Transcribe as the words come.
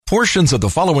Portions of the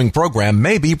following program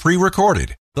may be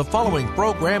pre-recorded. The following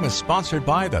program is sponsored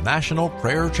by the National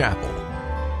Prayer Chapel.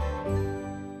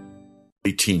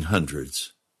 1800s,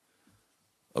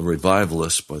 a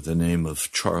revivalist by the name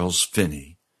of Charles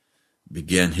Finney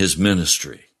began his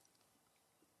ministry.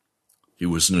 He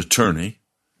was an attorney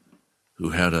who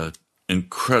had an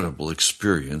incredible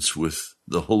experience with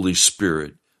the Holy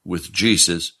Spirit, with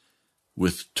Jesus,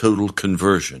 with total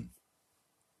conversion.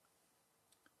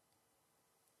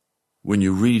 When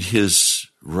you read his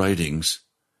writings,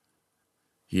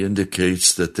 he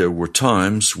indicates that there were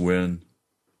times when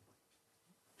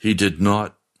he did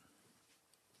not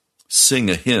sing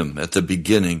a hymn at the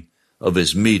beginning of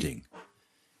his meeting.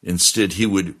 Instead, he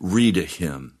would read a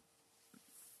hymn.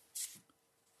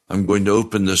 I'm going to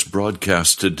open this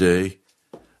broadcast today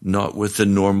not with the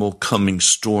normal coming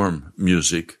storm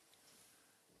music,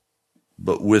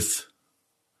 but with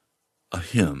a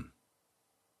hymn.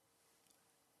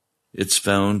 It's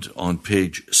found on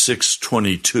page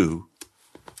 622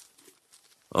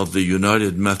 of the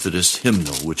United Methodist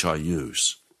hymnal, which I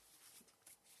use.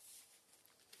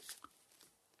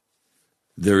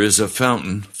 There is a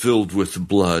fountain filled with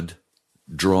blood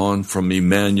drawn from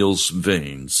Emmanuel's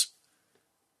veins,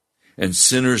 and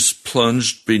sinners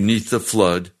plunged beneath the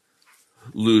flood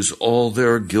lose all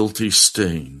their guilty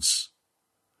stains.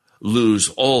 Lose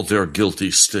all their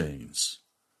guilty stains.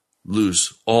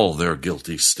 Lose all their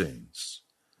guilty stains.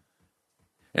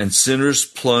 And sinners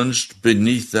plunged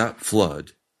beneath that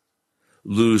flood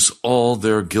lose all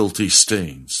their guilty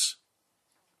stains.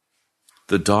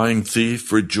 The dying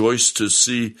thief rejoiced to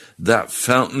see that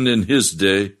fountain in his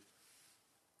day,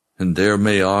 and there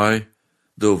may I,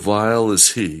 though vile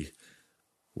as he,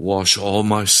 wash all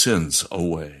my sins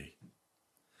away.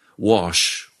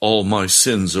 Wash all my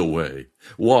sins away.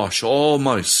 Wash all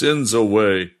my sins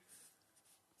away.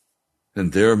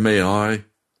 And there may I,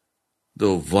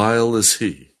 though vile as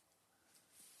he,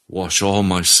 wash all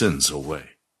my sins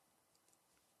away.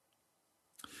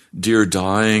 Dear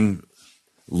dying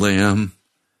Lamb,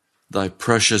 thy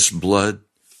precious blood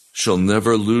shall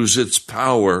never lose its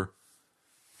power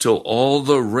till all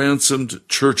the ransomed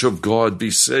church of God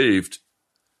be saved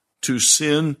to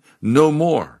sin no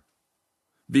more.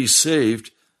 Be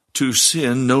saved to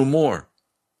sin no more.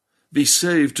 Be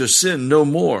saved to sin no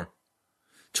more.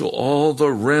 Till all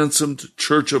the ransomed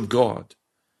church of God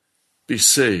be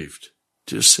saved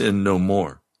to sin no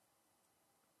more.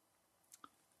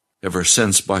 Ever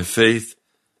since by faith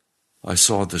I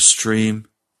saw the stream,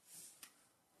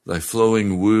 thy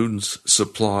flowing wounds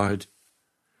supplied,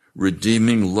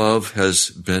 redeeming love has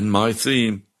been my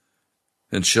theme,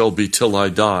 and shall be till I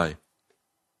die,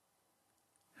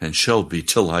 and shall be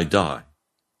till I die,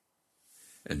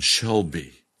 and shall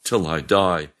be till I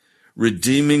die.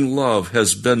 Redeeming love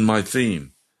has been my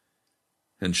theme,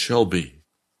 and shall be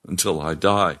until I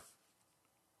die.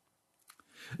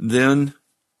 Then,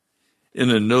 in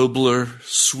a nobler,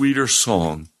 sweeter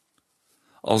song,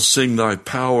 I'll sing thy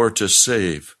power to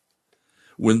save,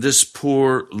 when this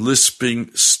poor, lisping,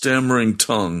 stammering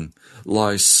tongue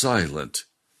lies silent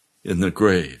in the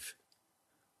grave.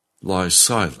 Lies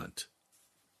silent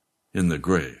in the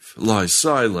grave. Lies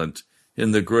silent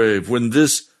in the grave. When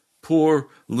this poor,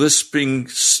 lisping,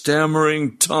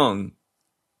 stammering tongue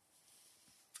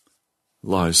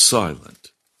lies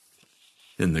silent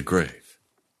in the grave.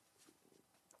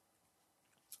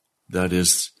 That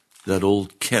is that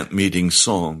old camp meeting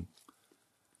song,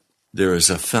 There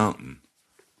is a Fountain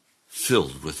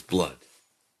Filled with Blood.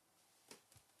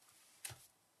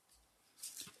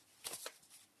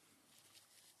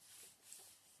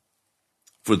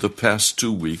 For the past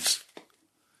 2 weeks,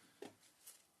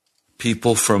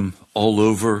 people from all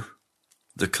over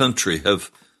the country have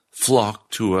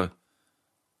flocked to a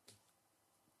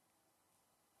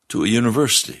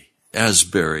university,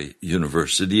 Asbury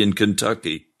University in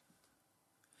Kentucky,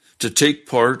 to take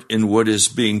part in what is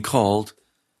being called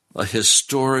a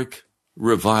historic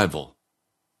revival.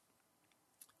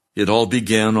 It all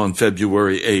began on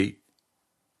February 8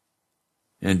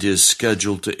 and is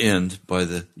scheduled to end by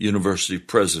the university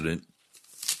president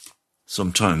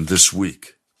sometime this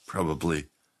week, probably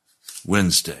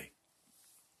Wednesday.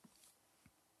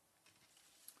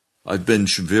 I've been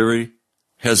very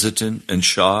hesitant and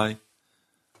shy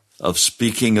of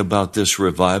speaking about this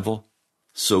revival,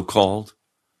 so-called,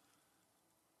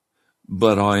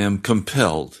 but I am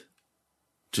compelled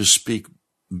to speak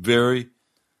very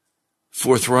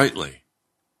forthrightly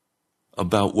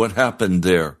about what happened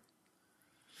there,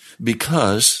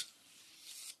 because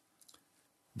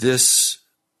this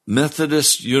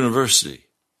Methodist University,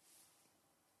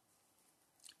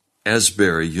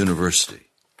 Asbury University,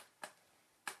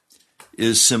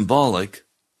 is symbolic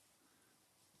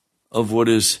of what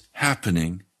is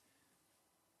happening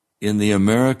in the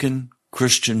American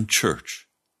Christian church.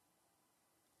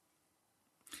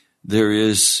 There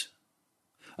is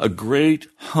a great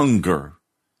hunger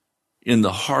in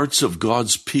the hearts of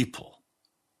God's people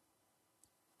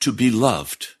to be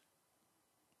loved.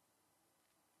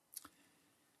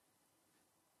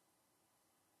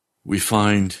 We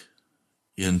find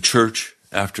in church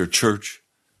after church,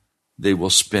 they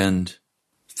will spend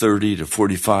 30 to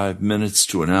 45 minutes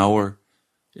to an hour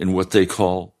in what they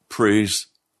call praise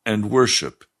and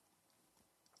worship.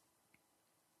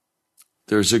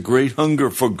 There's a great hunger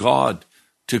for God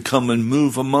to come and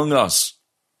move among us.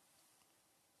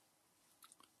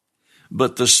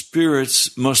 But the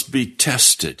spirits must be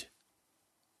tested.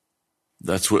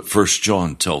 That's what 1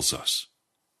 John tells us.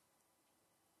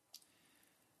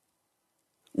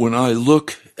 When I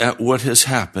look at what has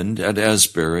happened at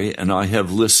Asbury, and I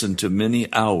have listened to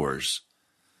many hours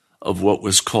of what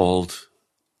was called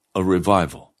a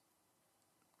revival,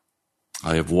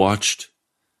 I have watched,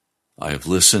 I have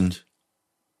listened,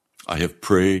 I have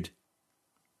prayed,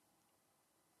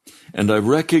 and I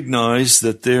recognize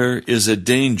that there is a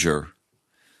danger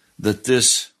that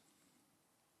this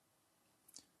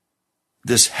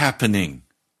happening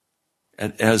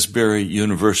at Asbury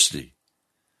University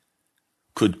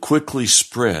could quickly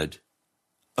spread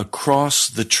across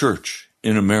the church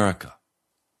in America,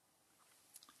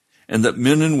 and that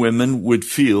men and women would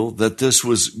feel that this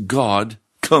was God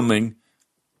coming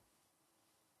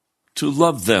to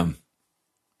love them,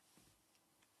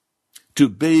 to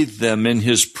bathe them in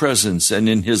His presence and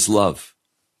in His love.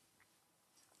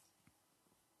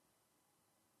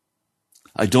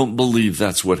 I don't believe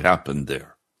that's what happened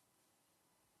there.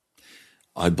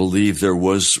 I believe there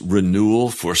was renewal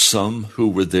for some who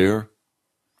were there.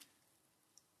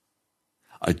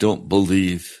 I don't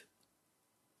believe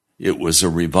it was a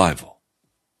revival.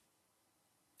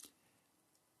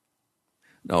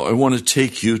 Now, I want to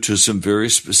take you to some very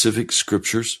specific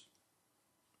scriptures.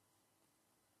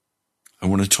 I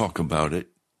want to talk about it.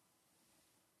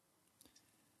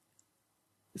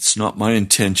 It's not my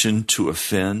intention to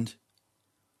offend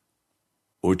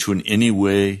or to in any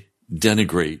way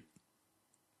denigrate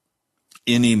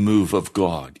any move of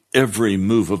God. Every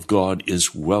move of God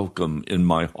is welcome in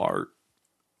my heart.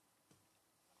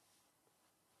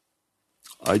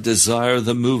 I desire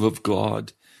the move of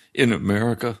God in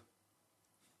America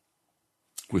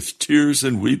with tears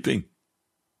and weeping.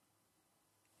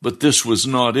 But this was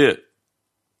not it.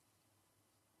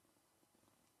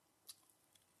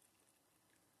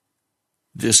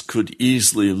 This could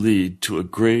easily lead to a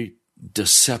great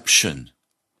deception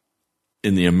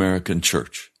in the American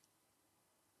church.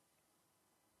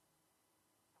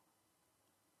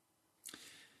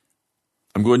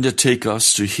 I'm going to take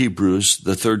us to Hebrews,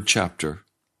 the 3rd chapter.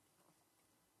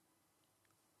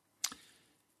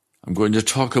 I'm going to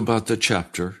talk about the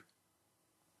chapter,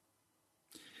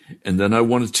 and then I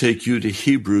want to take you to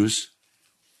Hebrews,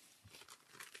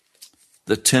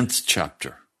 the 10th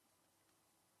chapter.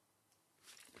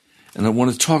 And I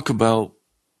want to talk about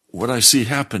what I see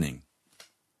happening.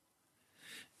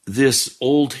 This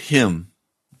old hymn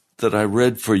that I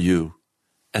read for you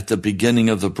at the beginning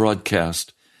of the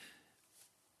broadcast,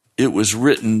 it was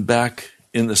written back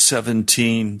in the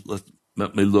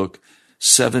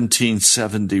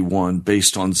 1771,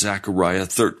 based on Zechariah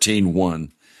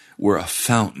 13:1, where a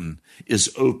fountain is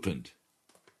opened.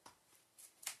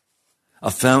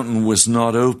 A fountain was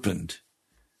not opened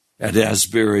at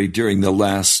Asbury during the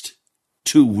last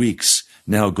 2 weeks,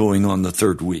 now going on the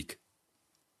 3rd week.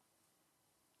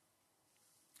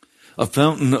 A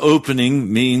fountain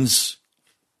opening means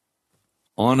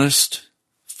honest,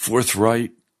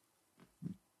 forthright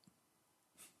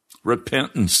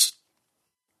repentance,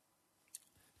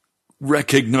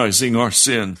 recognizing our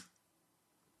sin.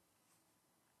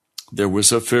 There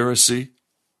was a Pharisee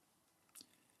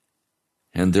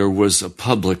and there was a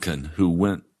publican who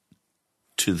went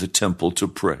to the temple to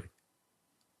pray.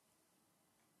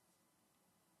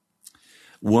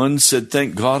 One said,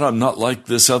 "Thank God I'm not like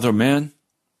this other man."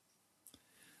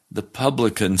 The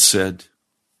publican said,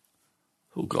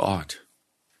 "Oh God,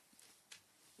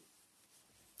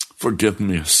 forgive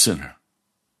me, a sinner."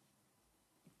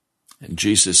 And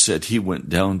Jesus said he went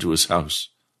down to his house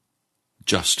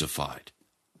justified.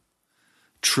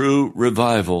 True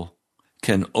revival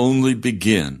can only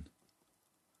begin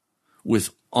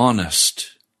with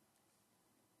honest,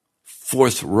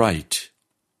 forthright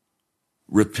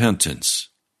repentance.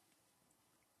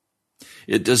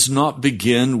 It does not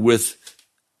begin with,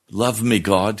 "Love me,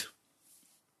 God.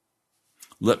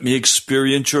 Let me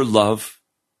experience your love.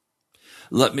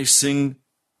 let me sing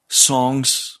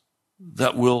songs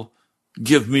that will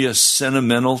give me a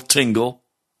sentimental tingle.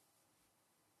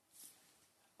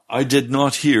 I did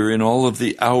not hear in all of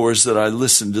the hours that I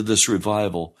listened to this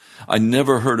revival, I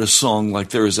never heard a song like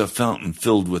There Is a Fountain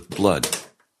Filled with Blood.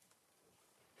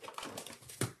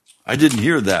 I didn't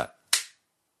hear that.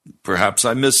 Perhaps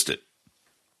I missed it.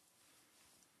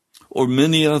 Or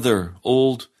many other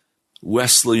old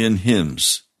Wesleyan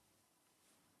hymns.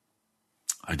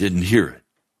 I didn't hear it.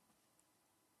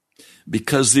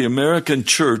 Because the American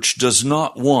church does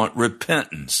not want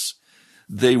repentance.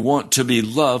 They want to be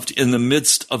loved in the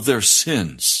midst of their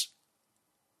sins.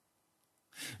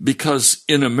 Because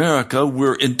in America,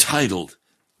 we're entitled.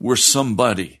 We're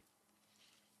somebody.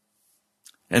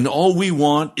 And all we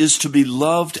want is to be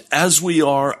loved as we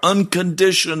are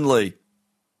unconditionally.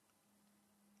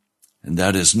 And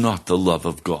that is not the love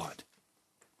of God.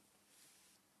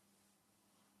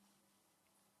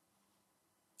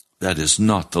 That is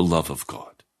not the love of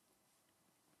God.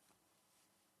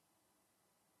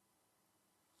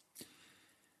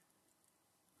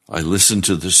 I listened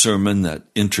to the sermon that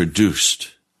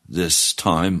introduced this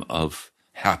time of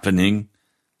happening,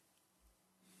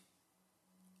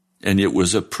 and it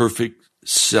was a perfect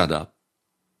setup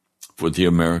for the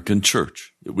American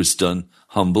church. It was done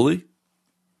humbly,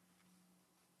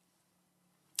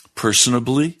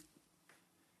 personably,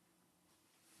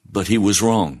 but he was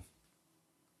wrong.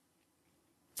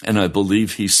 And I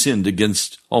believe he sinned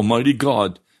against Almighty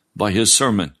God by his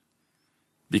sermon,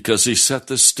 because he set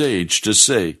the stage to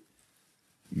say,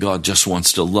 God just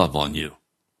wants to love on you.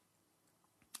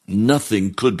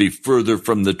 Nothing could be further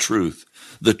from the truth.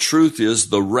 The truth is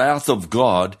the wrath of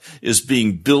God is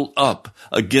being built up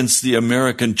against the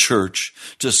American church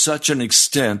to such an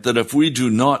extent that if we do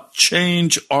not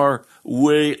change our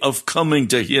way of coming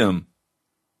to him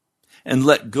and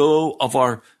let go of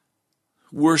our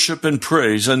worship and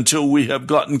praise until we have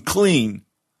gotten clean,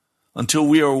 until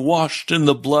we are washed in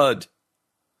the blood,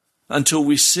 until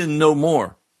we sin no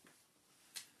more,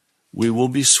 we will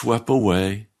be swept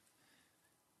away,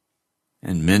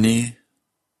 and many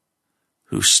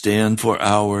who stand for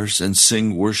hours and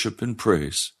sing worship and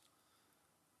praise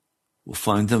will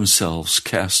find themselves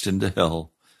cast into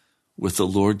hell with the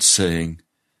Lord saying,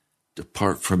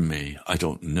 "Depart from me, I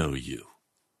don't know you."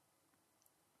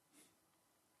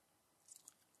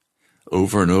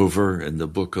 Over and over in the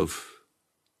book of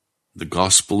the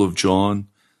Gospel of John,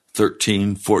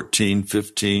 13, 14,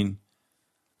 15,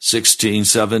 16,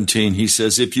 17, he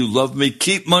says, "If you love me,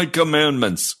 keep my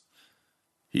commandments."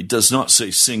 He does not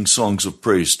say, "Sing songs of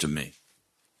praise to me."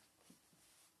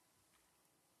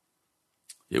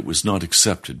 It was not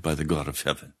accepted by the God of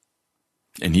heaven,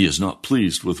 and he is not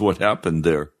pleased with what happened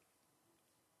there.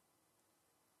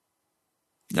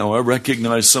 Now, I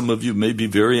recognize some of you may be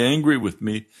very angry with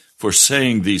me for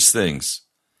saying these things,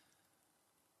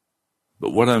 but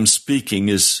what I'm speaking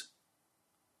is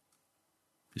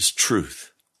truth.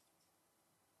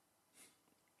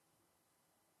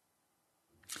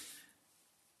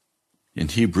 In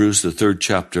Hebrews, the 3rd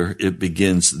chapter, it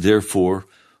begins, "Therefore,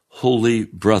 holy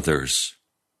brothers."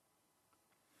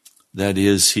 That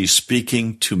is, he's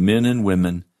speaking to men and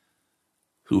women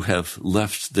who have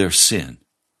left their sin,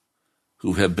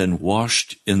 who have been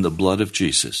washed in the blood of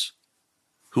Jesus,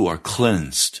 who are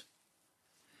cleansed.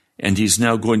 And he's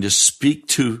now going to speak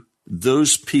to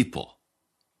those people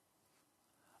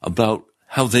about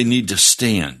how they need to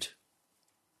stand.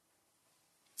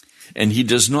 And he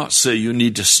does not say you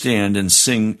need to stand and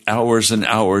sing hours and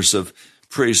hours of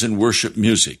praise and worship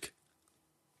music.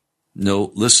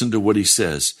 No, listen to what he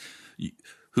says.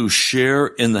 Who share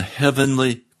in the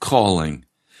heavenly calling.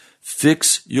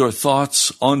 Fix your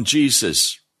thoughts on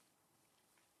Jesus,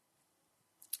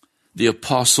 the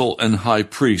apostle and high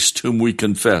priest whom we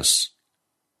confess.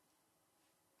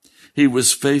 He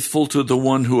was faithful to the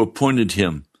one who appointed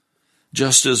him,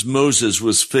 just as Moses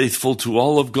was faithful to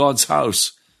all of God's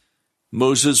house.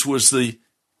 Moses was the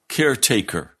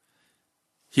caretaker.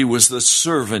 He was the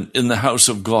servant in the house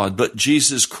of God, but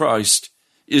Jesus Christ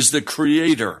is the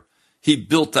creator. He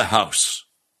built the house.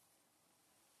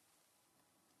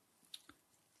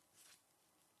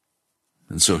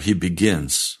 And so he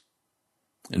begins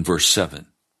in verse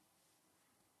 7.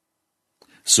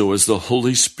 So as the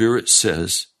Holy Spirit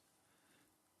says,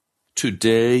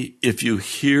 today, if you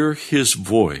hear his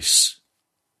voice,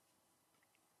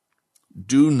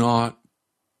 do not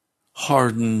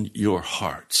harden your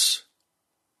hearts,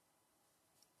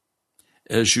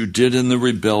 as you did in the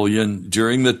rebellion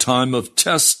during the time of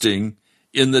testing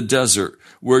in the desert,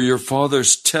 where your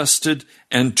fathers tested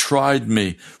and tried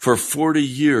me for 40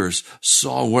 years,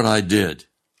 saw what I did.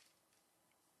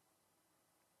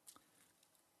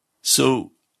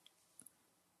 So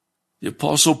the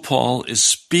Apostle Paul is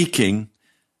speaking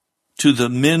to the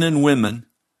men and women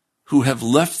who have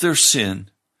left their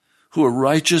sin, who are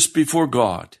righteous before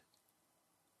God.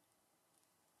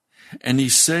 And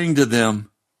he's saying to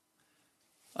them,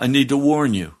 I need to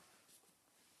warn you,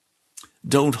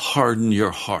 don't harden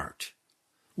your heart.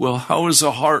 Well, how is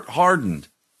a heart hardened?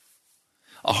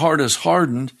 A heart is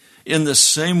hardened in the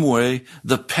same way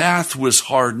the path was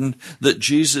hardened that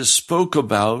Jesus spoke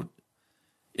about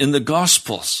in the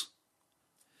Gospels.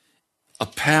 A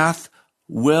path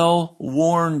well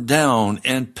worn down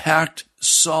and packed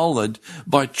solid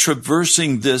by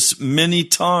traversing this many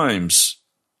times.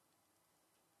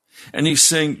 And he's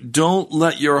saying, don't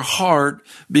let your heart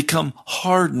become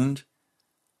hardened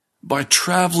by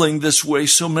traveling this way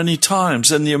so many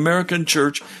times. And the American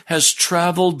church has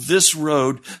traveled this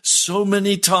road so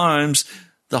many times.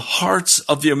 The hearts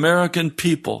of the American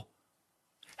people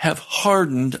have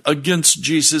hardened against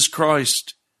Jesus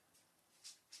Christ,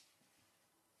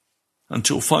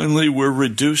 until finally we're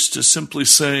reduced to simply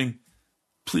saying,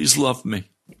 please love me.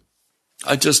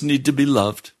 I just need to be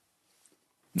loved.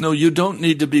 No, you don't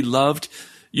need to be loved.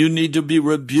 You need to be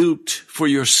rebuked for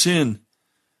your sin.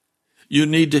 You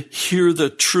need to hear the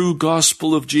true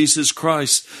gospel of Jesus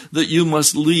Christ, that you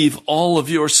must leave all of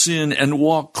your sin and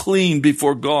walk clean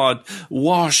before God,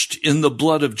 washed in the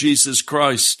blood of Jesus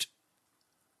Christ.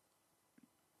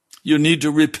 You need to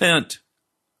repent.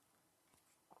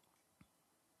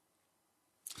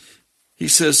 He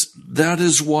says, that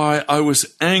is why I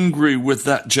was angry with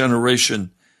that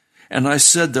generation. And I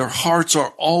said, their hearts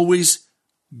are always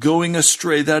going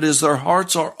astray. That is, their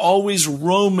hearts are always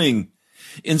roaming.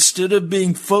 Instead of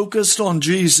being focused on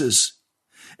Jesus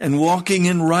and walking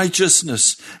in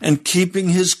righteousness and keeping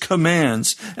his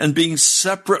commands and being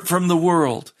separate from the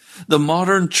world, the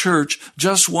modern church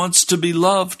just wants to be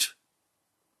loved.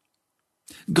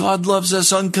 God loves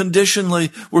us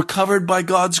unconditionally. We're covered by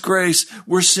God's grace.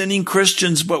 We're sinning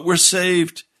Christians, but we're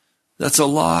saved. That's a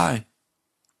lie.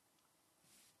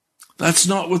 That's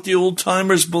not what the old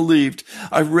timers believed.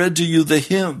 I read to you the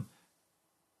hymn.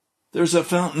 There's a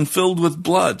fountain filled with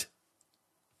blood,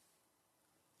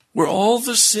 where all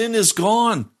the sin is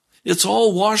gone. It's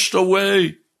all washed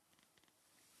away.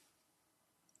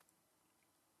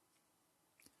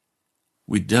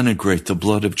 We denigrate the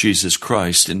blood of Jesus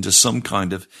Christ into some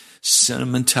kind of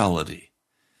sentimentality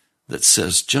that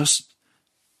says, just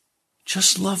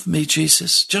love me,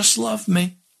 Jesus. Just love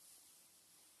me.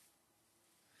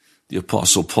 The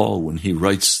Apostle Paul, when he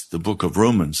writes the book of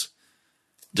Romans,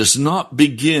 does not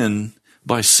begin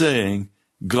by saying,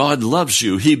 God loves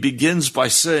you. He begins by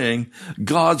saying,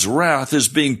 God's wrath is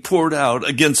being poured out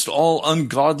against all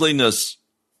ungodliness.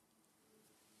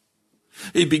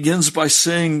 He begins by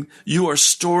saying, you are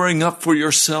storing up for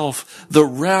yourself the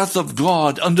wrath of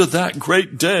God unto that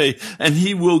great day, and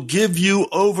he will give you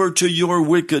over to your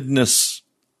wickedness.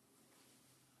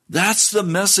 That's the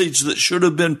message that should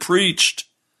have been preached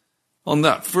on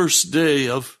that first day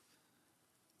of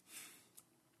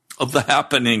the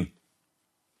happening.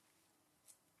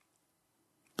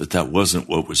 But that wasn't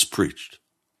what was preached.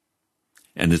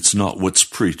 And it's not what's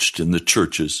preached in the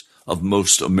churches of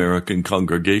most American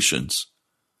congregations.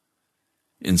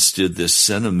 Instead, this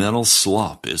sentimental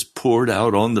slop is poured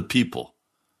out on the people.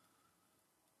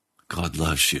 God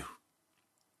loves you.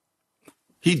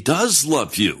 He does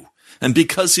love you. And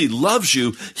because he loves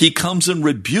you, he comes and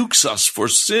rebukes us for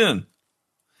sin.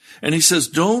 And he says,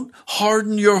 don't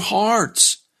harden your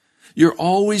hearts. You're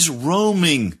always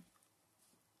roaming.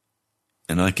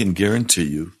 And I can guarantee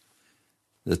you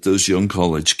that those young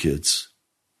college kids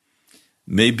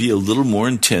may be a little more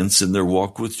intense in their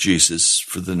walk with Jesus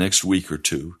for the next week or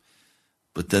two,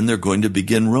 but then they're going to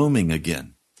begin roaming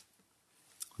again.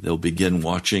 They'll begin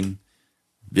watching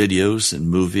videos and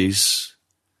movies,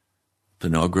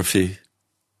 pornography.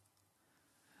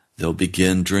 They'll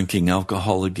begin drinking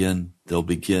alcohol again. They'll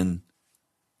begin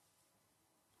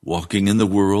walking in the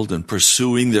world and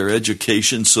pursuing their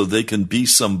education so they can be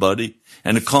somebody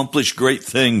and accomplish great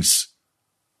things.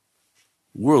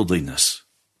 Worldliness.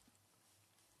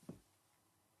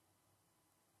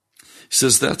 He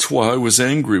says, that's why I was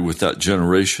angry with that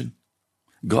generation.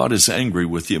 God is angry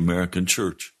with the American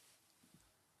church.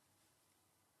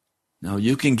 Now,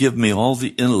 you can give me all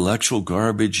the intellectual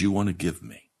garbage you want to give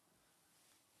me.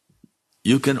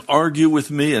 You can argue with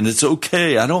me, and it's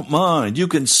okay. I don't mind. You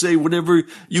can say whatever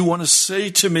you want to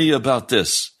say to me about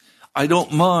this. I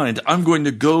don't mind. I'm going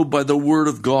to go by the word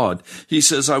of God. He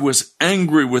says, I was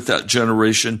angry with that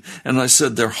generation, and I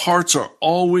said, their hearts are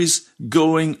always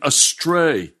going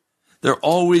astray. They're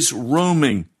always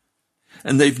roaming,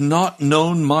 and they've not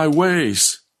known my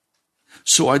ways.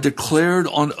 So I declared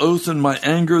on oath in my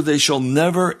anger, they shall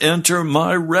never enter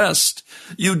my rest.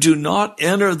 You do not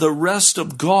enter the rest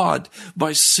of God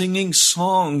by singing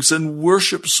songs and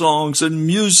worship songs and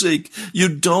music. You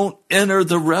don't enter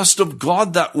the rest of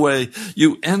God that way.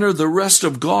 You enter the rest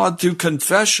of God through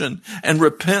confession and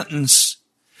repentance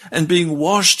and being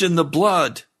washed in the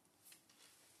blood.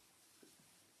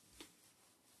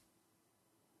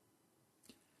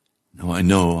 Now I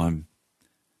know I'm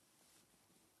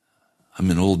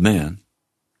an old man.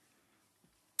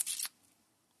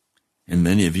 And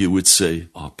many of you would say,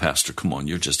 oh, Pastor, come on,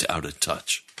 you're just out of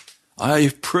touch.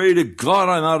 I pray to God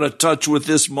I'm out of touch with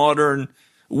this modern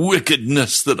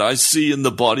wickedness that I see in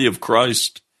the body of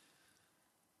Christ.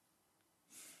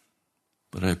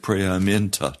 But I pray I'm in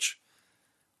touch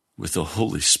with the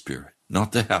Holy Spirit,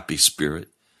 not the happy spirit,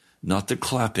 not the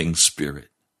clapping spirit,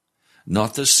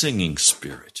 not the singing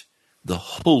spirit, the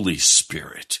Holy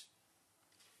Spirit.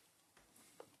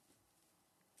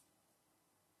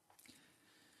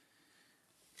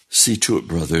 See to it,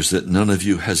 brothers, that none of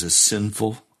you has a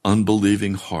sinful,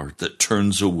 unbelieving heart that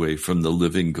turns away from the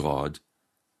living God,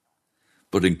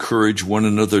 but encourage one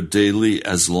another daily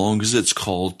as long as it's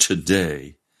called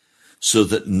today, so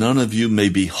that none of you may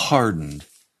be hardened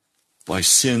by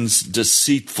sin's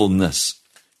deceitfulness.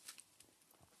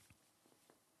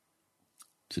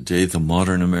 Today, the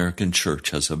modern American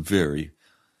church has a very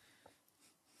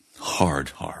hard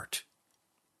heart.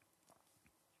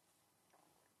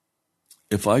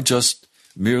 If I just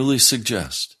merely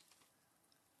suggest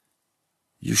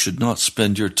you should not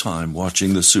spend your time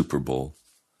watching the Super Bowl,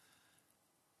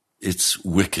 it's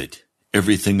wicked.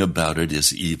 Everything about it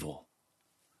is evil.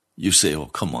 You say, oh,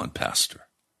 come on, Pastor.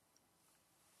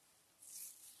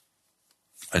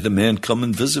 I had a man come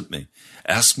and visit me,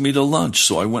 asked me to lunch,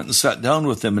 so I went and sat down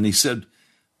with him, and he said,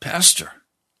 Pastor,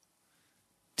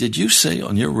 did you say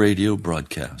on your radio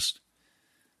broadcast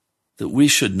that we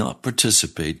should not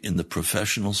participate in the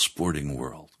professional sporting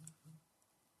world?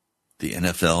 The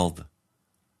NFL?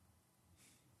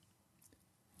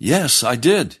 Yes, I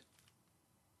did.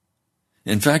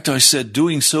 In fact, I said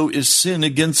doing so is sin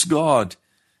against God.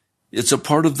 It's a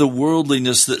part of the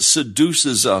worldliness that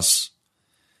seduces us.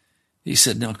 He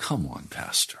said, now come on,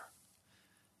 Pastor.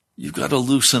 You've got to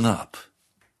loosen up.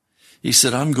 He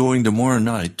said, I'm going tomorrow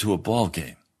night to a ball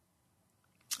game.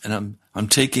 And I'm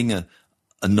taking a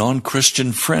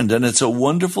non-Christian friend, and it's a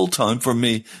wonderful time for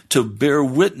me to bear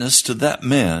witness to that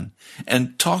man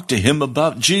and talk to him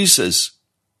about Jesus.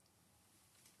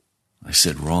 I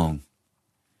said, wrong.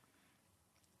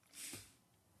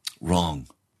 Wrong.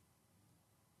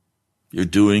 You're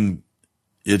doing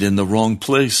it in the wrong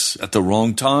place at the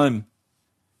wrong time,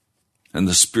 and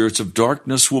the spirits of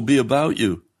darkness will be about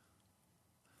you.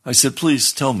 I said,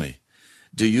 please tell me,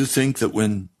 do you think that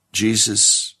when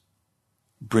Jesus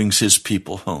brings his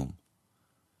people home,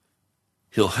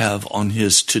 he'll have on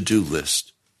his to-do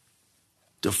list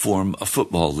to form a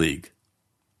football league?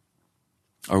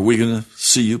 Are we going to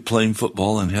see you playing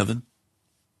football in heaven?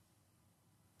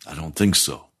 I don't think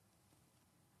so.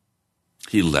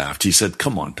 He laughed. He said,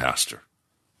 come on, Pastor.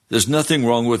 There's nothing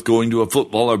wrong with going to a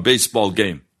football or baseball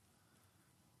game.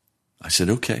 I said,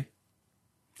 okay.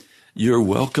 You're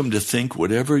welcome to think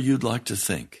whatever you'd like to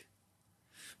think.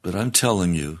 But I'm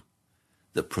telling you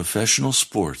that professional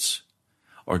sports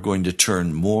are going to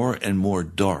turn more and more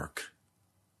dark.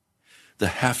 The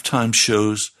halftime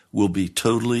shows will be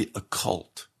totally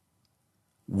occult,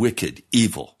 wicked,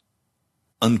 evil,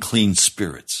 unclean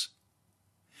spirits.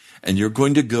 And you're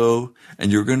going to go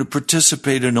and you're going to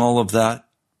participate in all of that.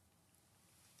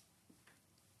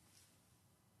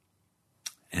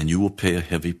 And you will pay a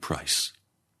heavy price.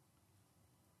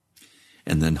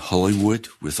 And then Hollywood,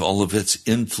 with all of its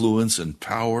influence and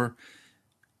power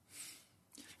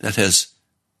that has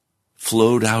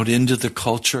flowed out into the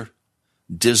culture,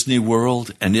 Disney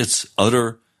World and its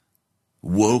utter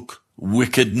woke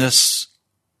wickedness.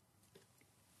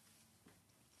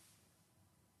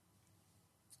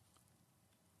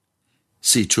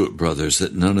 See to it, brothers,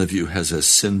 that none of you has a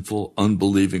sinful,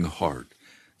 unbelieving heart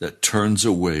that turns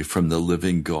away from the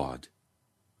living God,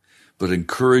 but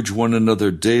encourage one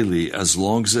another daily as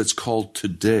long as it's called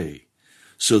today,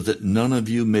 so that none of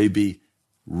you may be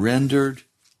rendered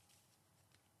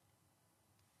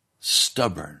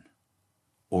stubborn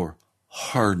or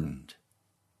hardened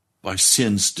by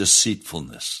sin's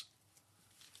deceitfulness.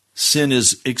 Sin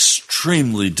is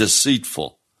extremely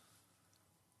deceitful.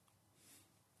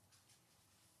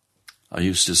 I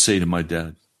used to say to my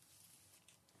dad,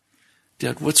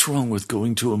 Dad, what's wrong with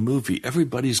going to a movie?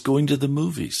 Everybody's going to the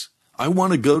movies. I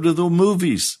want to go to the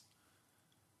movies.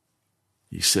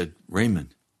 He said,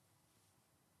 Raymond,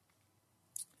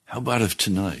 How about if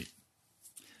tonight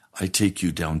I take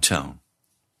you downtown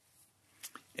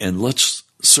and let's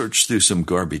search through some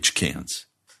garbage cans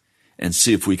and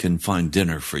see if we can find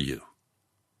dinner for you.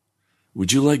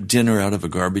 Would you like dinner out of a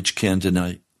garbage can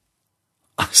tonight?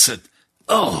 I said,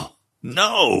 oh,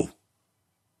 no,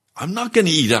 I'm not going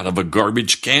to eat out of a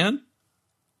garbage can.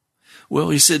 Well,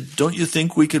 he said, don't you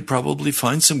think we could probably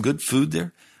find some good food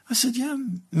there? I said, yeah,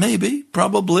 maybe,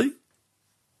 probably.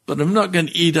 But I'm not going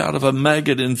to eat out of a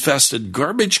maggot-infested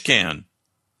garbage can.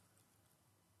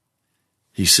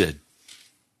 He said,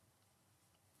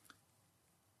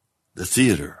 the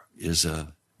theater is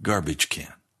a garbage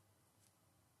can.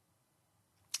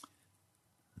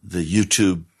 The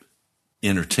YouTube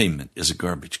entertainment is a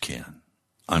garbage can.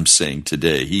 I'm saying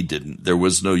today, he didn't. There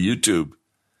was no YouTube.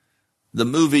 The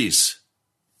movies,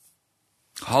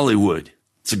 Hollywood,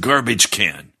 it's a garbage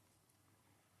can.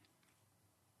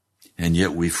 And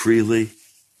yet we freely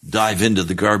dive into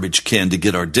the garbage can to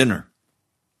get our dinner.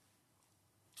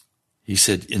 He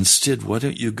said, instead, why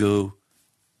don't you go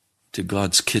to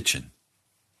God's kitchen?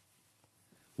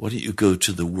 Why don't you go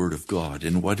to the Word of God?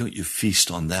 And why don't you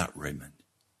feast on that, Raymond?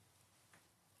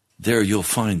 There you'll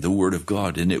find the Word of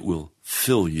God, and it will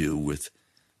fill you with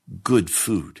good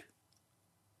food.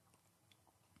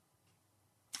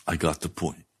 I got the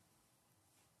point.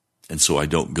 And so I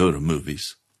don't go to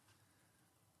movies.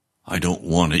 I don't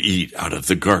want to eat out of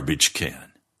the garbage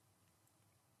can.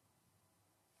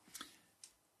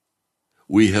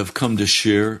 We have come to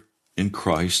share in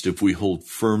Christ if we hold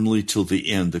firmly till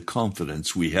the end the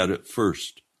confidence we had at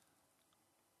first.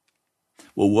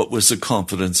 Well, what was the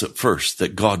confidence at first?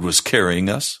 That God was carrying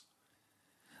us,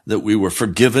 that we were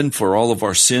forgiven for all of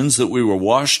our sins, that we were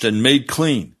washed and made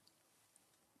clean.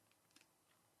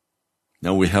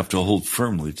 Now we have to hold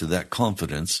firmly to that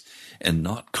confidence and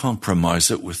not compromise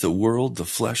it with the world, the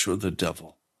flesh, or the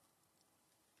devil.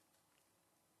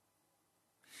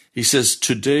 He says,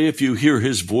 today if you hear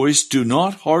his voice, do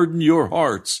not harden your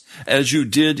hearts as you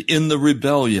did in the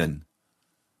rebellion.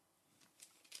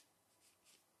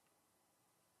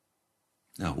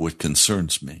 Now, what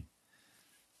concerns me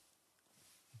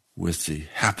with the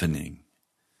happening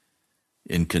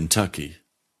in Kentucky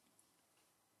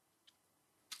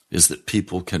is that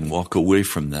people can walk away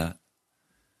from that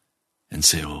and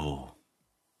say, oh,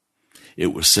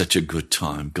 it was such a good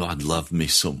time. God loved me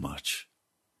so much.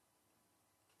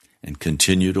 And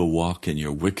continue to walk in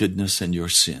your wickedness and your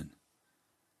sin,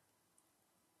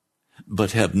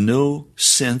 but have no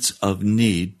sense of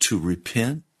need to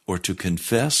repent or to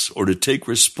confess or to take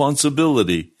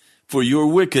responsibility for your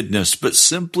wickedness, but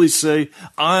simply say,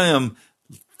 I am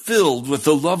filled with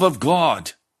the love of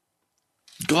God.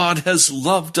 God has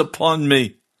loved upon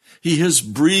me. He has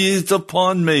breathed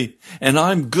upon me, and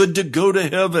I'm good to go to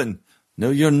heaven. No,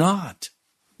 you're not.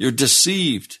 You're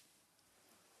deceived.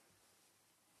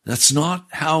 That's not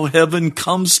how heaven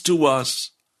comes to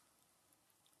us.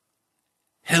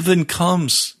 Heaven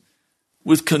comes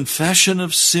with confession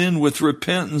of sin, with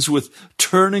repentance, with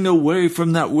turning away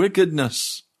from that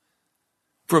wickedness,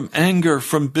 from anger,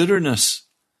 from bitterness,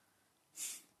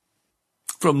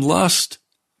 from lust,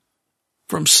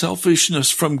 from selfishness,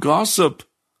 from gossip,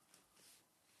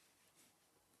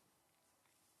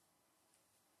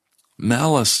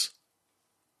 malice,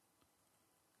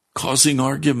 causing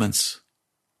arguments.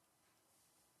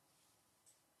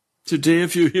 Today,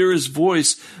 if you hear his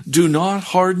voice, do not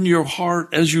harden your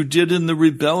heart as you did in the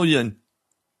rebellion.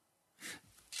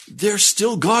 They're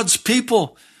still God's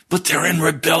people, but they're in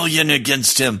rebellion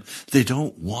against him. They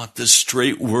don't want the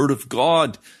straight word of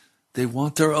God. They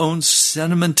want their own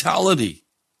sentimentality.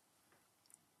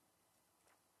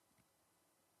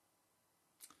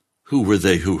 Who were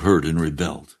they who heard and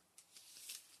rebelled?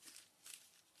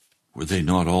 Were they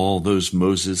not all those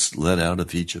Moses led out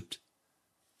of Egypt?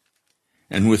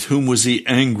 And with whom was he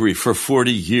angry for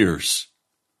 40 years?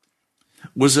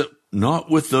 Was it not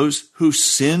with those who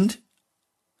sinned,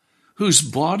 whose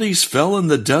bodies fell in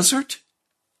the desert?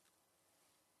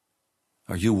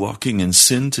 Are you walking in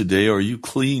sin today? Are you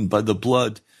clean by the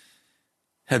blood?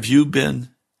 Have you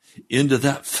been into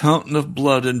that fountain of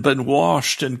blood and been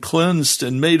washed and cleansed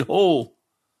and made whole?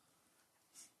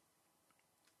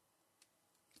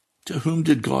 To whom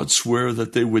did God swear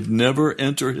that they would never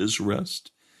enter his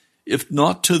rest, if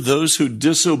not to those who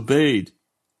disobeyed?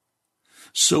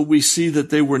 So we see that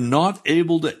they were not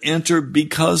able to enter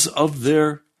because of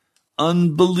their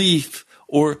unbelief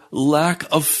or lack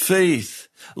of faith,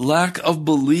 lack of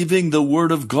believing the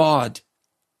word of God.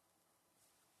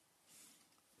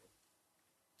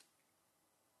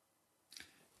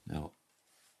 Now,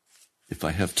 if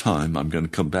I have time, I'm going to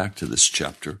come back to this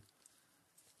chapter.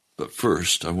 But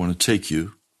first, I want to take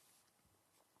you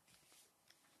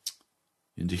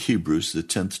into Hebrews, the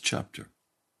 10th chapter.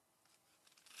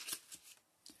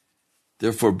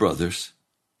 Therefore, brothers,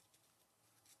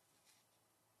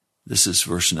 this is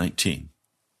verse 19,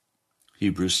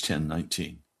 Hebrews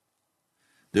 10:19.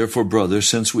 Therefore, brothers,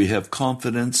 since we have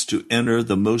confidence to enter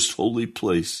the most holy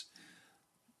place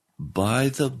by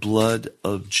the blood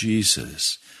of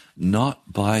Jesus,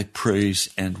 not by praise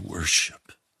and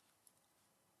worship.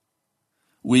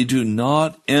 We do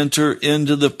not enter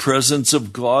into the presence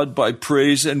of God by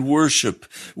praise and worship.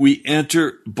 We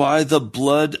enter by the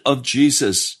blood of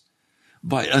Jesus,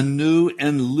 by a new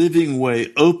and living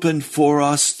way opened for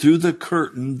us through the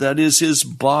curtain that is his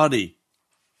body.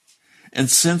 And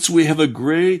since we have a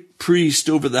great priest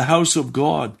over the house of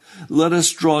God, let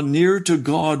us draw near to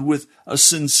God with a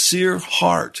sincere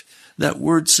heart. That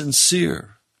word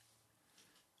sincere.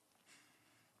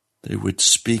 They would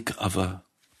speak of a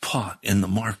pot in the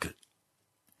market.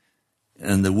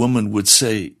 And the woman would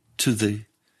say to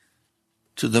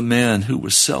the man who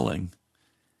was selling,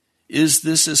 "Is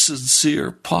this a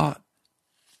sincere pot?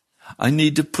 I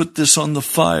need to put this on the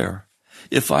fire.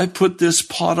 If I put this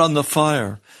pot on the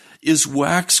fire, is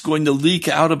wax going to leak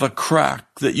out of a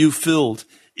crack that you filled?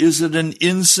 Is it an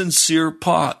insincere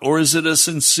pot or is it a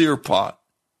sincere pot?"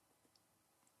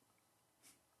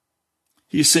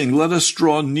 He's saying, let us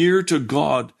draw near to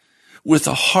God with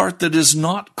a heart that is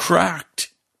not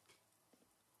cracked,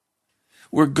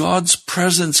 where God's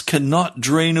presence cannot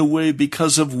drain away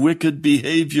because of wicked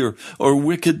behavior or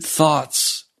wicked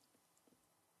thoughts.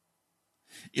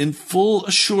 In full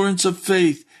assurance of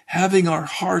faith, having our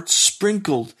hearts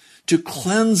sprinkled to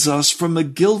cleanse us from a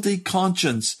guilty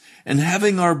conscience, and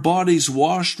having our bodies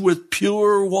washed with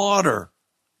pure water.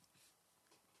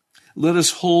 Let us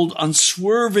hold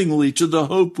unswervingly to the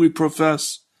hope we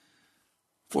profess.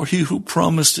 For he who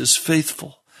promised is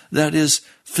faithful, that is,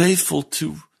 faithful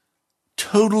to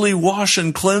totally wash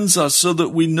and cleanse us so that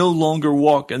we no longer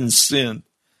walk in sin.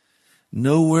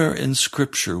 Nowhere in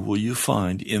Scripture will you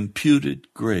find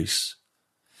imputed grace.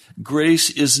 Grace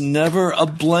is never a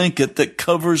blanket that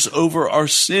covers over our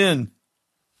sin.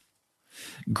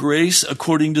 Grace,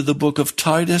 according to the book of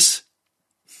Titus,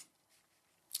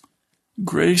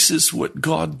 grace is what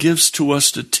God gives to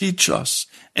us to teach us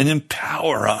and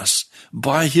empower us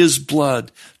by his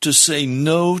blood to say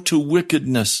no to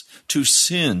wickedness, to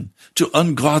sin, to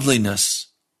ungodliness.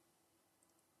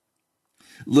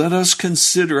 Let us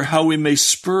consider how we may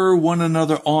spur one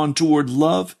another on toward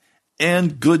love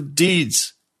and good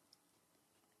deeds.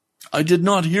 I did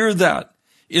not hear that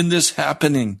in this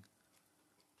happening.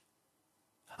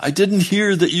 I didn't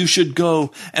hear that you should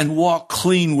go and walk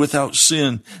clean without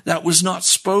sin. That was not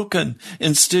spoken.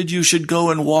 Instead, you should go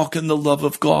and walk in the love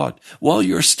of God while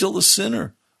you're still a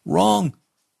sinner. Wrong.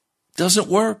 Doesn't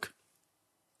work.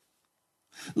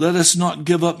 Let us not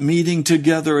give up meeting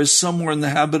together as some were in the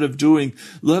habit of doing.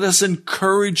 Let us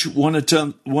encourage one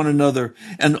another,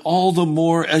 and all the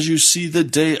more as you see the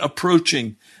day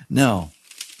approaching. Now,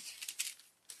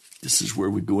 this is where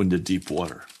we go into deep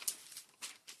water.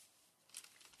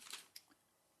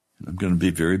 And I'm going to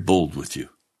be very bold with you.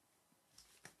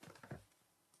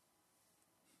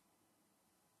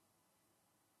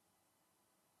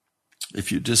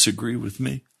 If you disagree with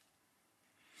me,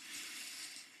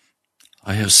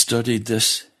 I have studied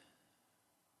this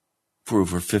for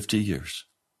over 50 years.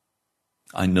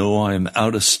 I know I am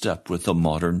out of step with the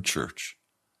modern church.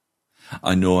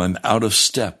 I know I'm out of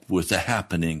step with the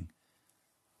happening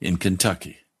in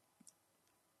Kentucky.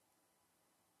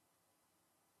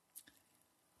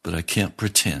 But I can't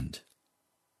pretend.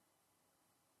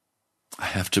 I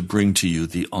have to bring to you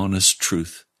the honest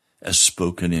truth as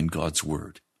spoken in God's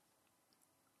word.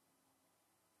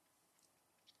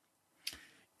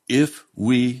 If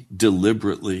we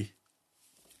deliberately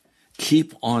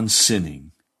keep on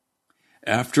sinning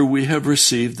after we have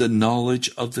received the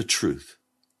knowledge of the truth,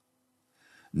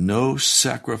 no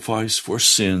sacrifice for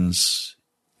sins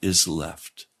is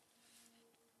left.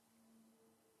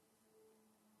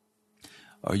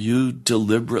 Are you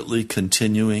deliberately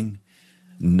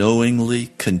knowingly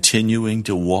continuing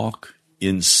to walk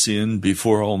in sin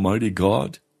before Almighty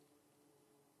God?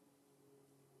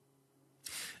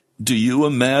 Do you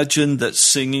imagine that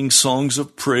singing songs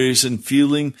of praise and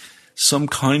feeling some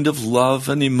kind of love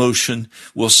and emotion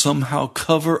will somehow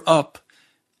cover up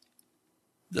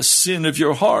the sin of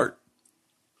your heart?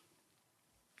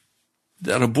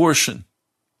 That abortion,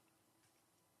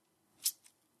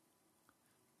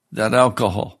 that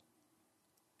alcohol.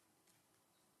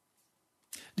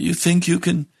 Do you think you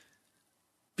can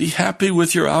be happy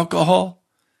with your alcohol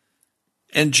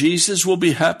and Jesus will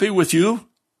be happy with you?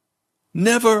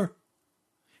 Never.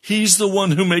 He's the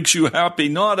one who makes you happy,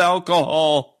 not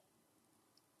alcohol,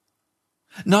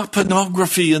 not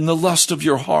pornography and the lust of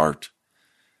your heart,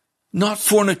 not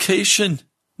fornication,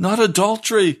 not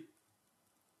adultery,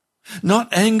 not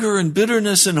anger and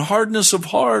bitterness and hardness of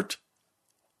heart.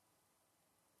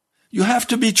 You have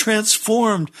to be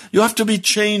transformed. You have to be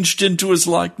changed into his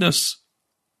likeness.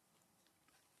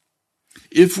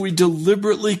 If we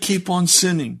deliberately keep on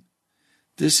sinning,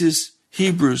 this is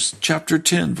Hebrews chapter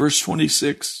 10, verse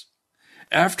 26.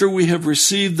 After we have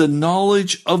received the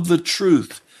knowledge of the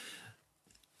truth,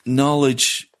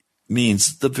 knowledge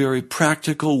means the very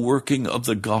practical working of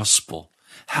the gospel.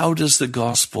 How does the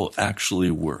gospel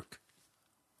actually work?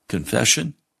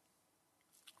 Confession,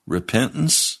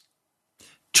 repentance,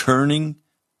 turning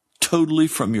totally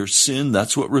from your sin.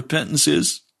 That's what repentance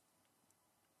is.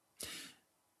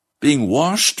 Being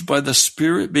washed by the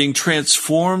Spirit, being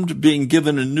transformed, being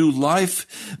given a new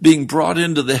life, being brought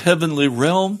into the heavenly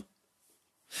realm,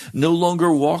 no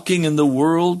longer walking in the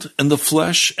world and the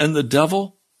flesh and the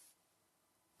devil.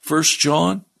 1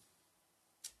 John.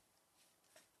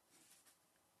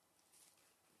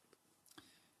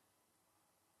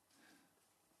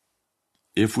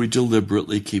 If we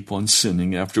deliberately keep on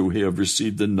sinning after we have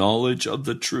received the knowledge of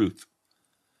the truth,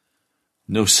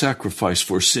 no sacrifice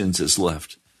for sins is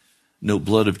left. No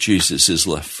blood of Jesus is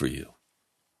left for you.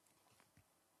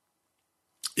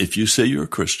 If you say you're a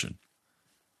Christian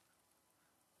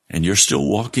and you're still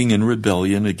walking in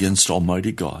rebellion against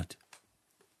Almighty God,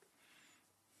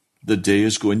 the day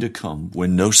is going to come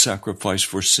when no sacrifice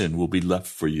for sin will be left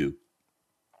for you,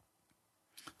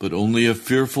 but only a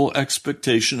fearful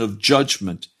expectation of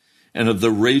judgment and of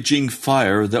the raging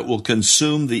fire that will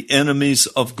consume the enemies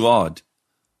of God.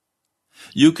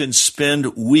 You can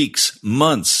spend weeks,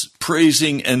 months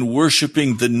praising and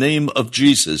worshiping the name of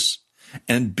Jesus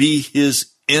and be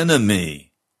his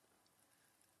enemy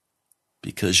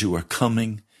because you are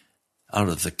coming out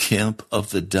of the camp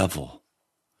of the devil.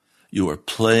 You are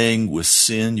playing with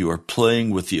sin. You are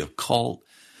playing with the occult.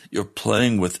 You're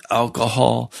playing with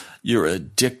alcohol. You're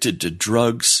addicted to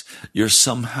drugs. You're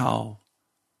somehow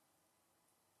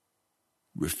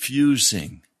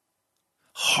refusing,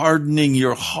 hardening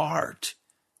your heart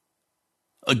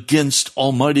against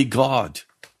Almighty God.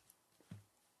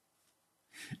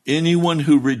 Anyone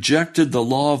who rejected the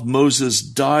law of Moses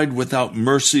died without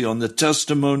mercy on the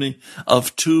testimony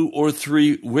of 2 or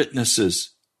 3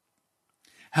 witnesses.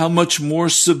 How much more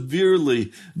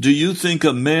severely do you think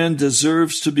a man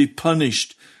deserves to be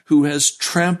punished who has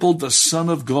trampled the Son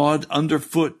of God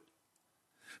underfoot,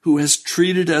 who has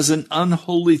treated as an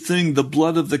unholy thing the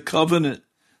blood of the covenant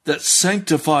that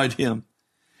sanctified him,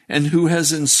 and who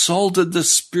has insulted the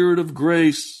Spirit of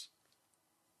grace?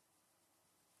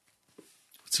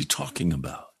 What's he talking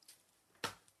about?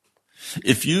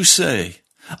 If you say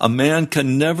a man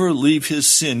can never leave his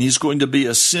sin, he's going to be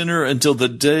a sinner until the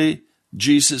day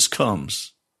Jesus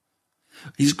comes.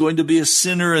 He's going to be a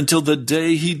sinner until the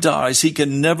day he dies. He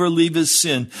can never leave his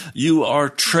sin. You are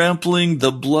trampling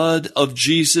the blood of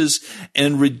Jesus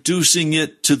and reducing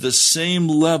it to the same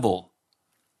level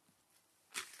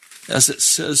as it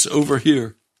says over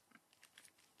here.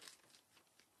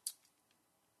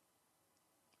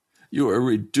 You are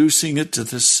reducing it to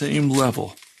the same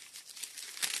level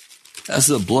as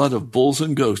the blood of bulls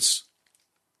and goats.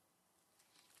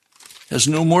 Has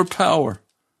no more power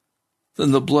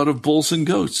than the blood of bulls and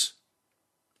goats.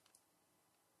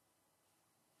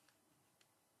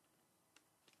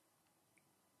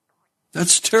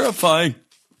 That's terrifying.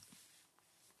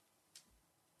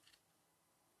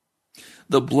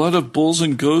 The blood of bulls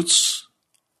and goats,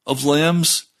 of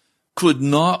lambs, could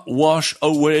not wash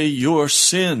away your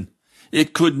sin.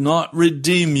 It could not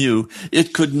redeem you.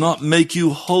 It could not make you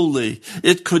holy.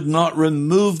 It could not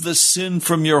remove the sin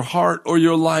from your heart or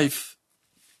your life.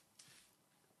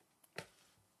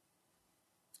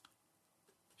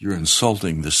 You're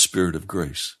insulting the Spirit of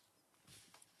grace.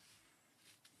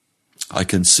 I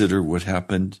consider what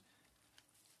happened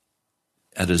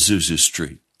at Azusa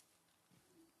Street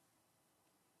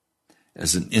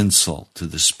as an insult to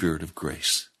the Spirit of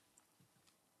grace.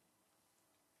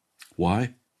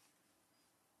 Why?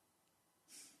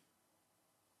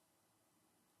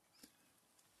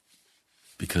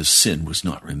 Because sin was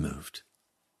not removed.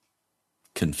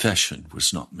 Confession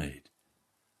was not made.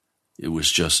 It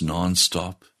was just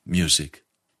nonstop music.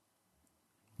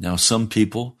 Now, some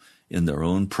people in their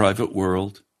own private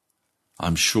world,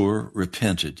 I'm sure,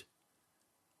 repented.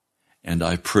 And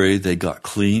I pray they got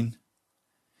clean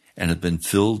and have been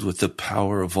filled with the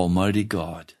power of Almighty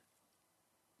God.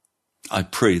 I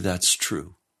pray that's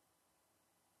true.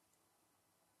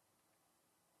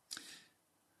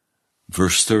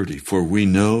 Verse 30, for we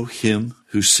know him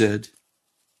who said,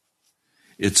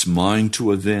 it's mine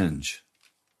to avenge,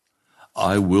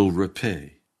 I will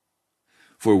repay.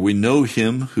 For we know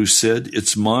him who said,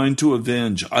 it's mine to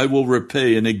avenge, I will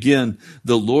repay. And again,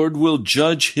 the Lord will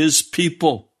judge his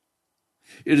people.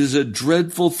 It is a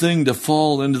dreadful thing to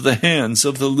fall into the hands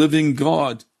of the living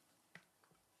God.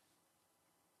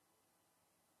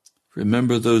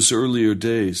 Remember those earlier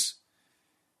days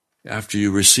after you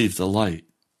received the light,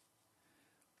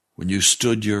 when you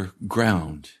stood your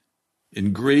ground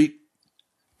in great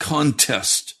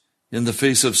contest in the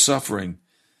face of suffering.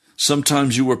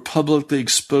 Sometimes you were publicly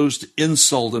exposed to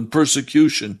insult and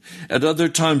persecution. At other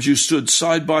times you stood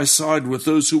side by side with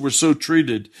those who were so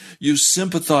treated. You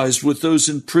sympathized with those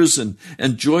in prison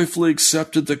and joyfully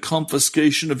accepted the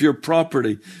confiscation of your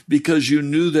property because you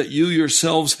knew that you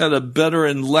yourselves had a better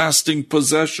and lasting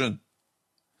possession.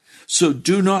 So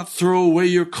do not throw away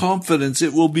your confidence.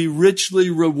 It will be richly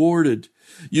rewarded.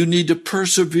 You need to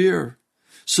persevere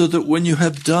so that when you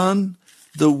have done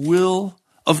the will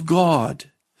of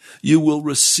God, you will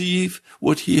receive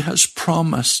what he has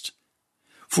promised.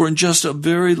 For in just a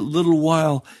very little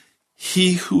while,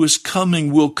 he who is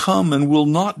coming will come and will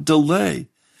not delay.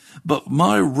 But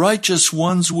my righteous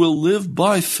ones will live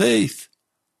by faith.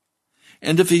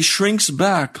 And if he shrinks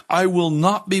back, I will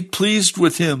not be pleased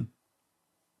with him.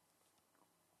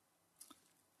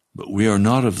 But we are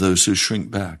not of those who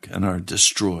shrink back and are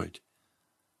destroyed,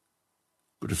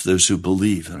 but of those who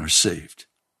believe and are saved.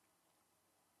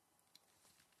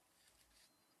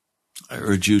 I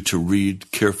urge you to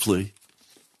read carefully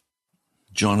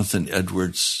Jonathan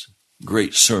Edwards'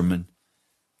 great sermon.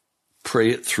 Pray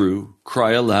it through,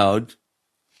 cry aloud,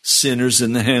 Sinners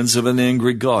in the Hands of an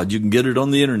Angry God. You can get it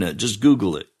on the internet, just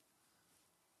Google it.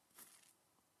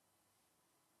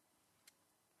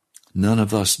 None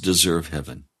of us deserve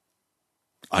heaven.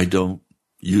 I don't,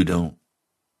 you don't.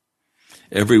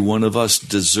 Every one of us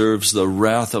deserves the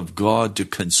wrath of God to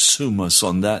consume us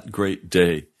on that great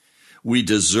day. We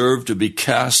deserve to be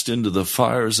cast into the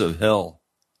fires of hell.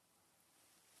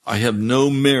 I have no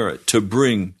merit to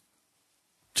bring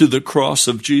to the cross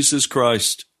of Jesus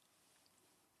Christ.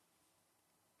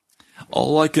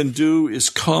 All I can do is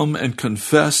come and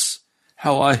confess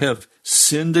how I have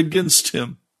sinned against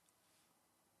him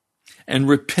and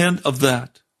repent of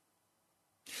that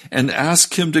and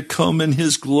ask him to come in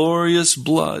his glorious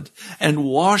blood and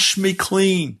wash me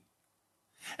clean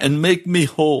and make me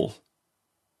whole.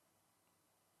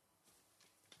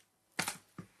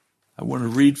 I want to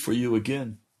read for you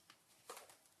again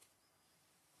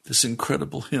this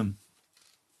incredible hymn.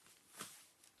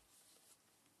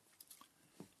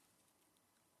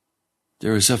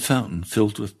 There is a fountain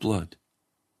filled with blood,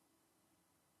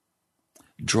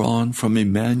 drawn from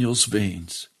Emmanuel's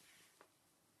veins,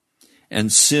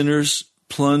 and sinners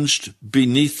plunged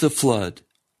beneath the flood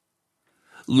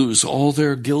lose all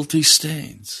their guilty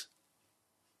stains.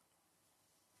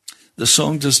 The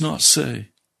song does not say,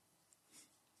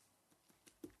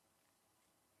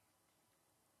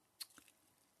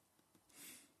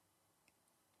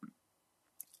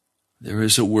 there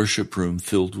is a worship room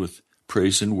filled with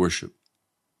praise and worship,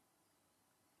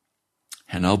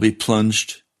 and I'll be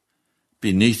plunged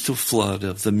beneath the flood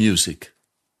of the music.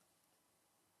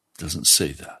 It doesn't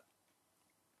say that.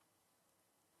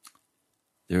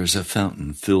 There is a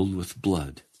fountain filled with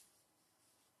blood,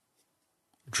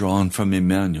 drawn from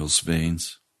Emmanuel's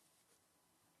veins,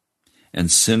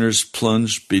 and sinners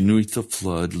plunged beneath the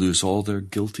flood lose all their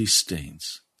guilty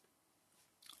stains.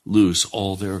 Lose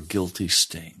all their guilty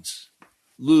stains.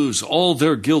 Lose all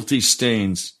their guilty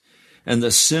stains. And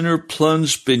the sinner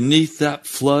plunged beneath that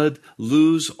flood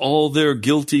lose all their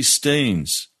guilty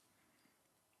stains.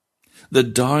 The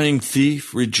dying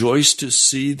thief rejoiced to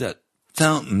see that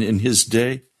fountain in his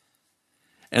day.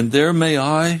 And there may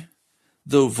I,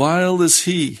 though vile as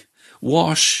he,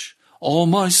 wash all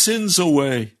my sins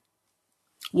away.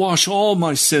 Wash all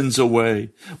my sins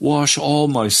away. Wash all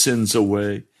my sins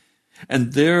away.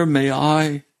 And there may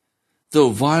I, though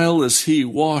vile as he,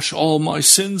 wash all my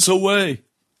sins away.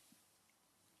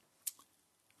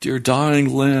 Dear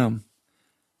dying Lamb,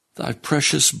 thy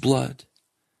precious blood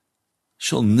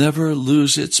shall never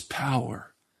lose its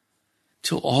power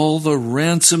till all the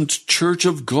ransomed church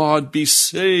of God be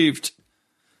saved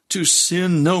to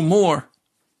sin no more.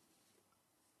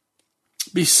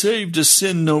 Be saved to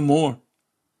sin no more.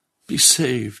 Be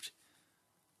saved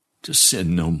to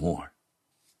sin no more.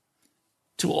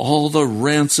 Till all the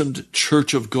ransomed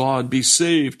church of God be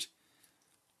saved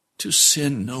to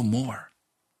sin no more.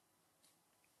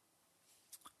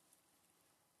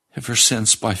 Ever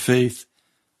since by faith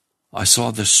I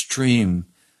saw the stream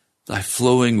thy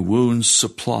flowing wounds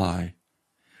supply.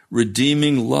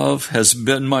 Redeeming love has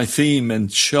been my theme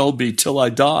and shall be till I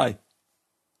die.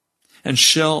 And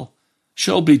shall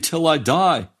be till I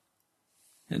die.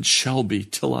 And shall be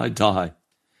till I die.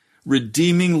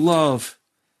 Redeeming love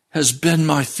has been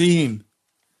my theme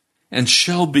and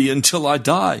shall be until I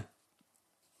die.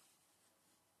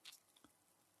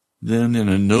 Then in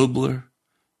a nobler,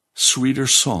 sweeter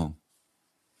song,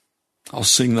 I'll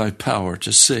sing thy power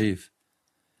to save.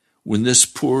 When this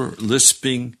poor,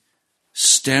 lisping,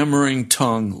 stammering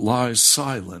tongue lies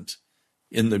silent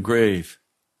in the grave,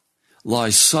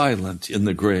 lies silent in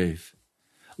the grave,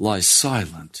 lies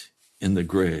silent in the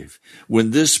grave.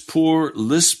 When this poor,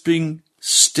 lisping,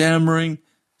 stammering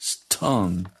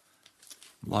tongue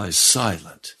lies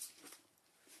silent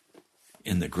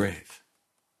in the grave.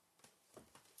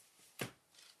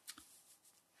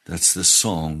 That's the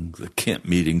song, the camp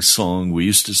meeting song we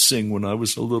used to sing when I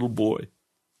was a little boy.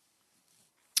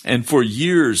 And for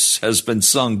years has been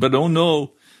sung, but oh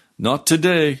no, not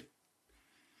today.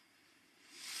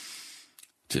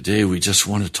 Today we just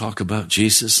want to talk about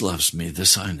Jesus loves me,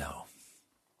 this I know.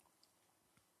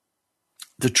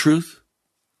 The truth,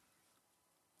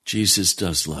 Jesus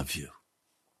does love you.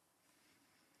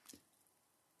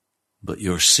 But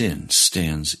your sin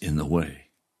stands in the way.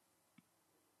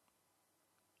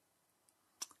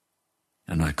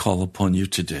 And I call upon you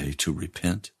today to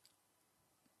repent,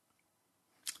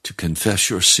 to confess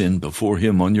your sin before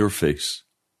him on your face,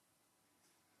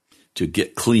 to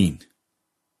get clean,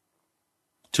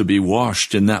 to be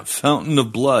washed in that fountain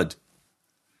of blood.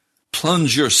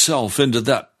 Plunge yourself into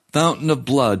that fountain of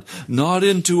blood, not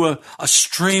into a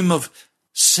stream of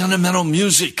sentimental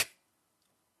music,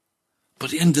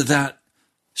 but into that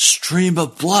stream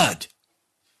of blood.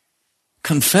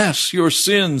 Confess your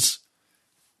sins.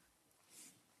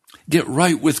 Get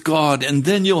right with God, and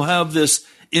then you'll have this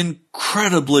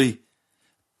incredibly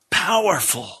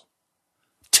powerful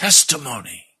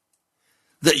testimony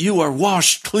that you are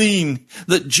washed clean,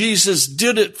 that Jesus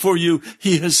did it for you.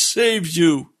 He has saved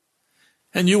you,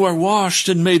 and you are washed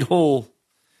and made whole.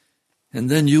 And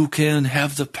then you can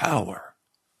have the power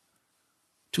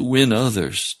to win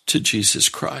others to Jesus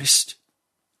Christ.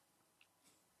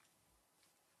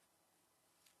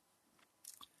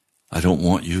 I don't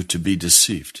want you to be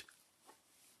deceived.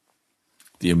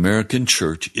 The American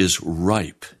church is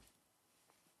ripe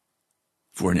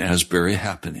for an Asbury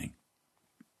Happening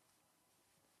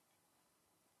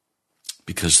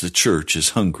because the church is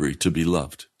hungry to be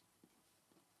loved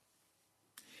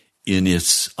in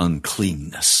its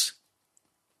uncleanness.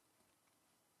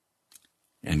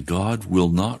 And God will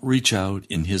not reach out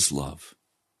in his love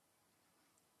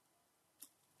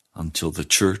until the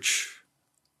church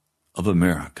of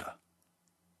America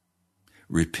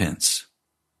repents,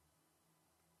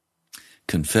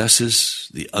 confesses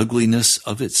the ugliness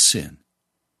of its sin,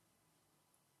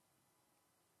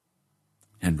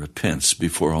 and repents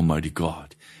before Almighty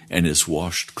God and is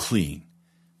washed clean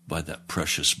by that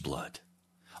precious blood.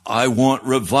 I want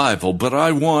revival, but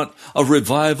I want a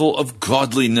revival of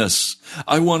godliness.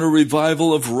 I want a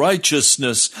revival of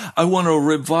righteousness. I want a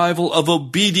revival of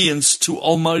obedience to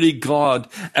Almighty God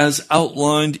as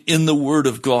outlined in the Word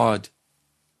of God.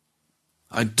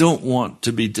 I don't want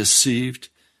to be deceived.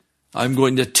 I'm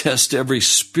going to test every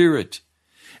spirit.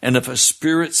 And if a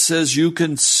spirit says you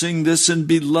can sing this and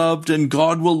be loved and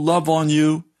God will love on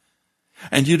you,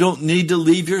 and you don't need to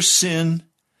leave your sin,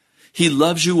 he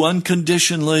loves you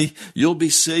unconditionally, you'll be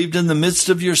saved in the midst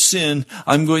of your sin,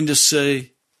 I'm going to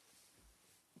say,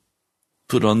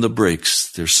 put on the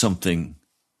brakes. There's something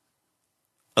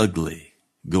ugly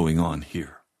going on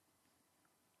here.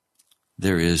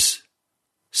 There is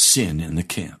sin in the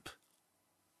camp.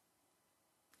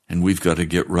 And we've got to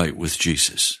get right with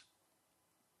Jesus.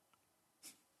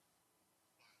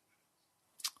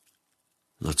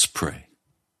 Let's pray.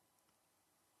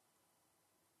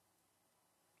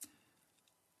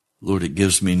 Lord, it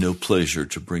gives me no pleasure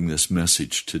to bring this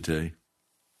message today.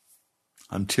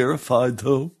 I'm terrified,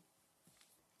 though.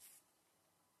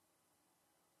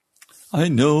 I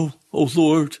know, oh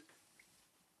Lord,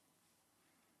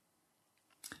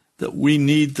 that we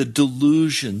need the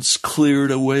delusions cleared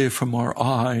away from our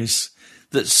eyes,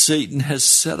 that Satan has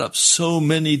set up so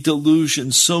many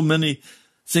delusions, so many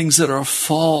things that are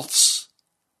false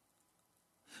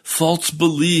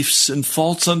beliefs and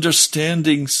false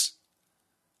understandings,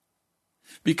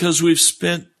 because we've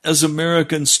spent, as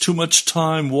Americans, too much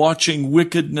time watching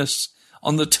wickedness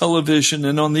on the television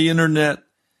and on the internet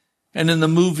and in the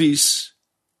movies.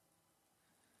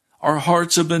 Our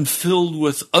hearts have been filled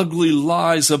with ugly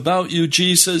lies about you,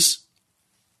 Jesus.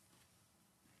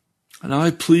 And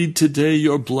I plead today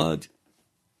your blood.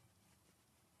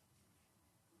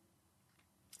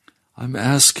 I'm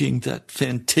asking that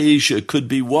fantasia could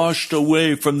be washed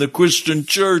away from the Christian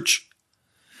church,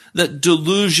 that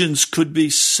delusions could be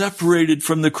separated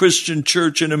from the Christian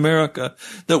church in America,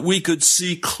 that we could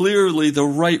see clearly the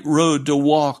right road to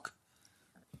walk,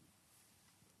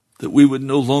 that we would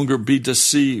no longer be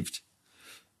deceived,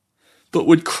 but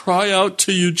would cry out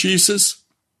to you, Jesus,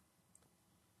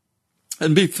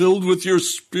 and be filled with your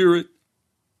Spirit,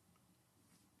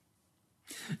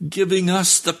 giving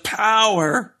us the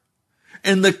power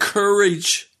and the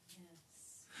courage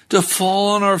to fall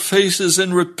on our faces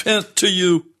and repent to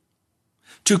you,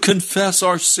 to confess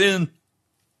our sin,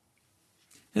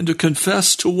 and to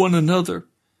confess to one another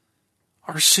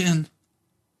our sin,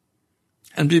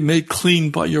 and be made clean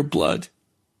by your blood.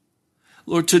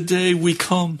 Lord, today we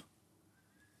come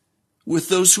with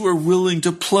those who are willing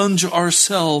to plunge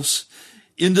ourselves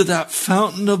into that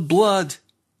fountain of blood,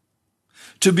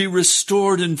 to be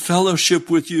restored in fellowship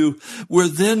with you, where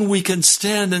then we can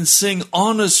stand and sing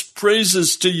honest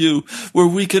praises to you, where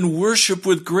we can worship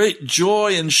with great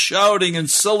joy and shouting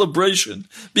and celebration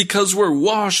because we're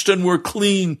washed and we're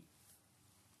clean.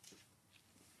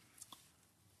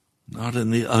 Not in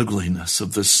the ugliness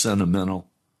of the sentimental,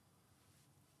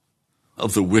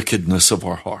 of the wickedness of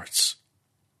our hearts.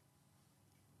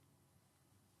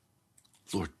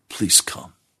 Lord, please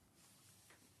come.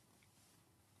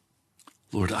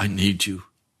 Lord, I need you.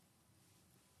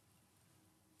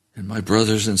 And my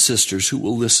brothers and sisters who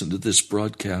will listen to this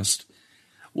broadcast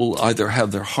will either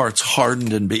have their hearts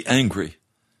hardened and be angry,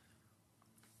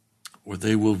 or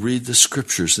they will read the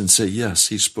scriptures and say, yes,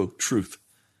 he spoke truth.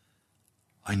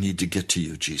 I need to get to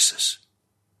you, Jesus.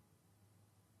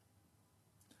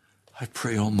 I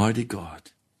pray, Almighty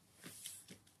God,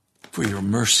 for your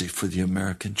mercy for the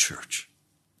American church.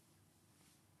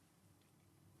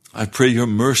 I pray your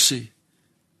mercy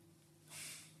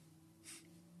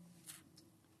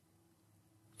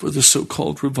for the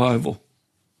so-called revival.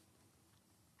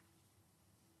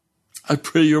 I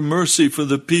pray your mercy for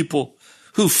the people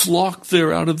who flock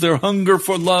there out of their hunger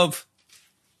for love.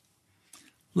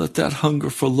 Let that hunger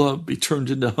for love be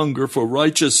turned into hunger for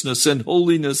righteousness and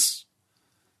holiness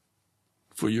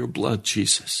for your blood,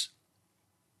 Jesus.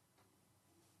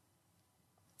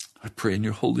 I pray in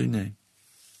your holy name.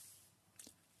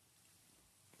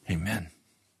 Amen.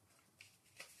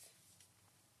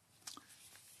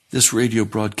 This radio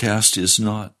broadcast is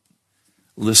not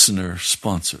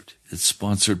listener-sponsored. It's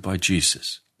sponsored by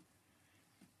Jesus.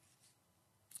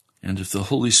 And if the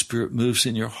Holy Spirit moves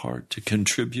in your heart to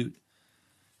contribute,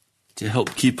 to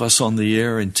help keep us on the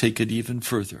air and take it even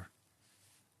further,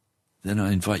 then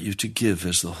I invite you to give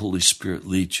as the Holy Spirit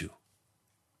leads you.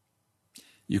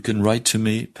 You can write to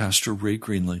me, Pastor Ray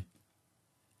Greenley,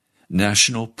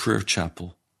 National Prayer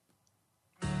Chapel,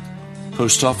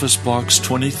 Post Office Box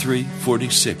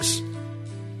 2346,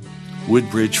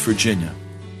 Woodbridge, Virginia,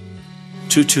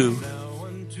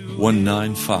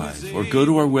 22195, or go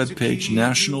to our webpage,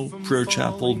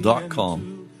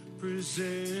 nationalprayerchapel.com.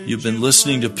 You've been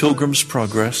listening to Pilgrim's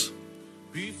Progress.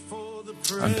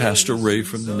 I'm Pastor Ray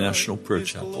from the National Prayer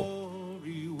Chapel.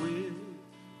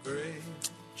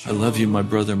 I love you, my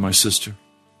brother, my sister,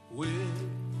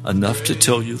 enough to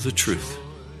tell you the truth.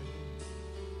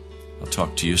 I'll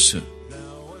talk to you soon.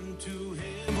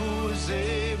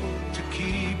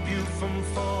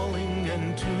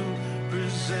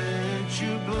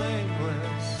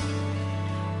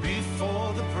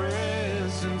 Before the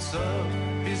presence of